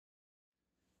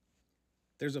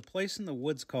There's a place in the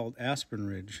woods called Aspen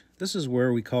Ridge. This is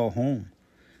where we call home.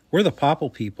 We're the Popple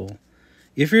people.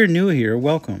 If you're new here,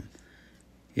 welcome.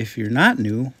 If you're not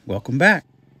new, welcome back.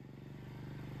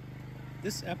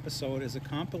 This episode is a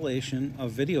compilation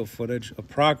of video footage of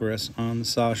progress on the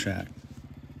saw shack.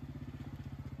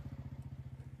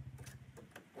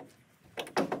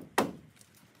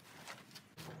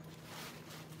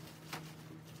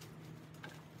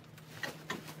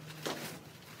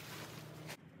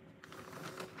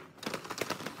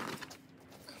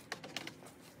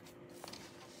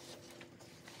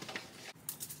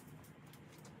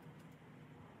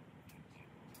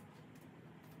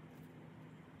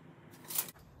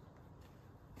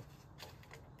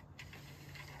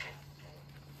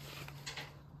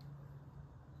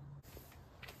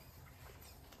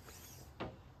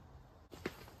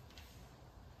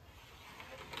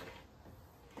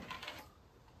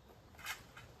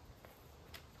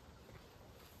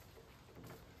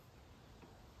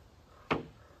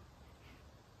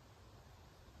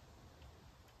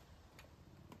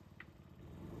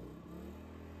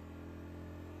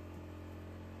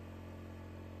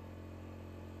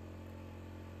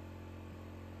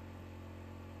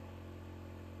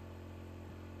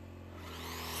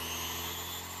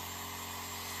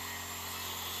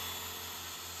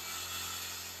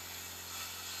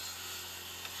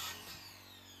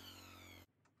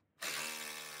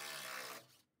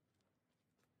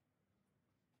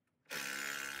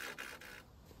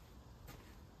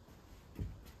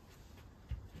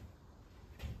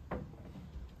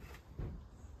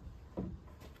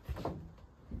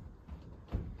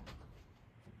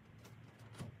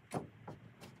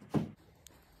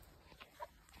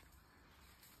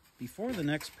 Before the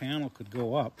next panel could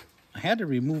go up, I had to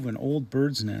remove an old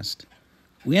bird's nest.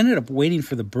 We ended up waiting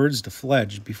for the birds to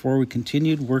fledge before we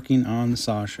continued working on the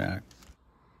saw shack.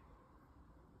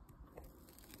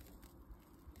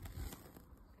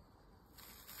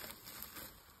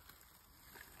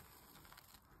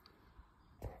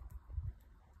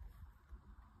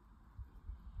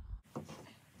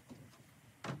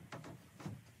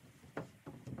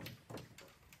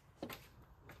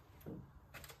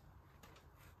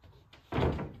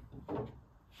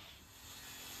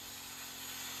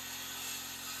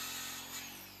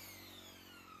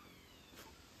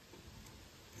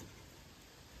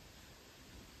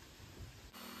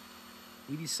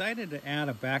 We decided to add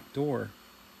a back door.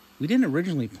 We didn't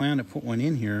originally plan to put one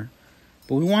in here,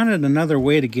 but we wanted another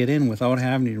way to get in without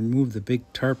having to remove the big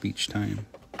tarp each time.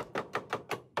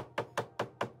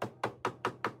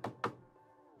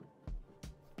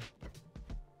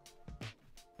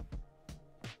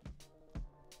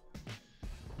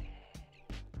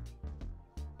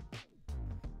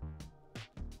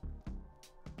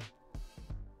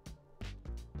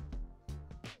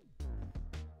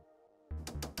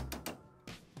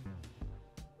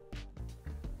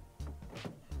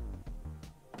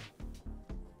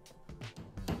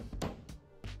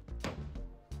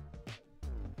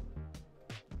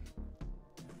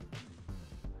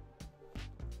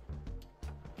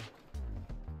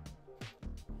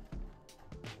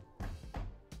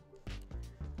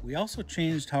 We also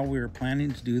changed how we were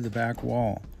planning to do the back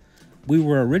wall. We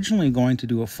were originally going to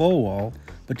do a full wall,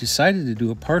 but decided to do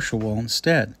a partial wall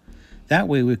instead. That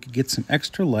way we could get some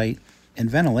extra light and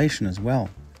ventilation as well.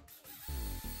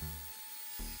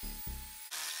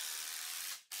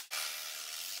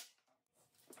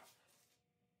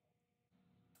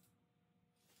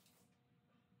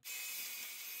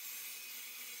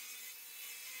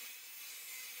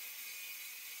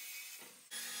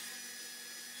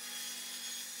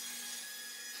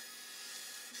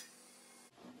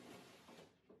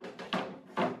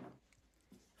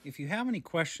 If you have any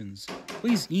questions,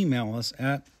 please email us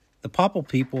at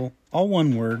thepopplepeople, all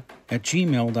one word,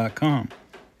 @gmail.com.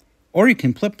 Or you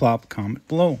can flip-flop a comment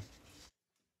below.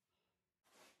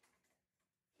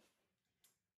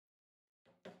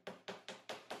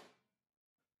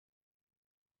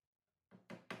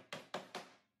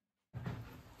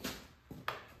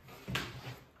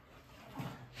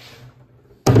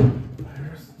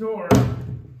 There's the door.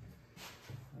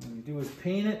 What you do is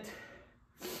paint it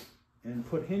and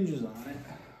put hinges on it.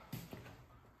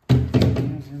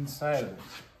 Hinges inside of it.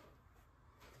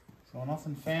 So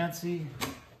nothing fancy,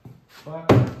 but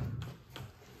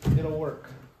it'll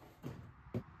work.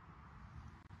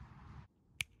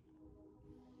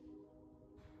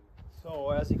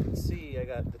 So as you can see, I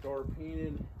got the door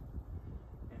painted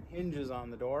and hinges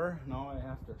on the door. Now I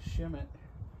have to shim it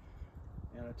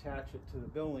and attach it to the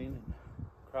building and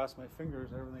cross my fingers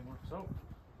everything works out.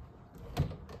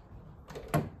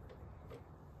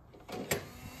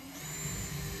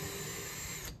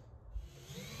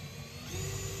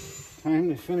 Time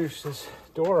to finish this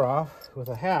door off with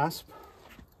a hasp.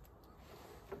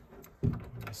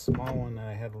 A small one that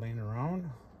I had laying around.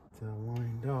 It's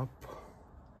lined up.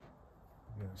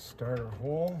 We got a starter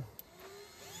hole.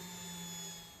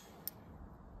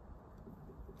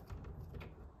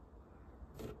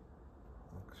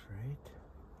 Looks right.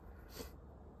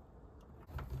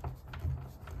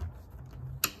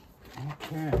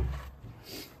 Okay.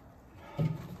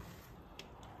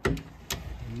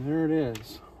 And there it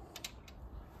is.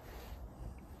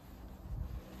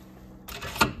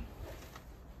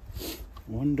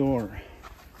 One door.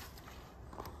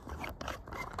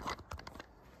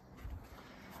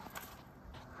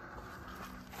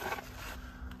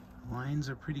 Lines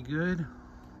are pretty good.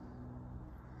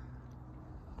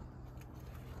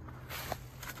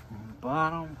 On the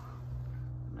bottom,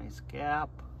 nice gap.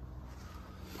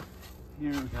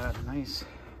 Here we got a nice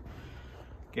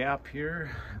gap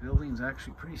here. The building's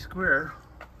actually pretty square.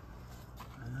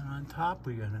 And then on top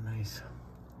we got a nice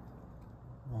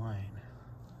line.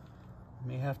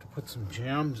 May have to put some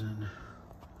jams in,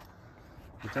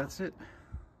 but that's it.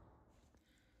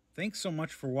 Thanks so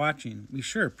much for watching. We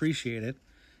sure appreciate it.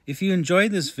 If you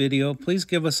enjoyed this video, please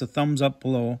give us a thumbs up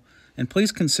below, and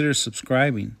please consider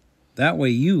subscribing. That way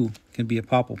you can be a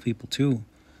Popple people too.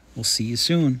 We'll see you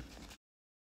soon.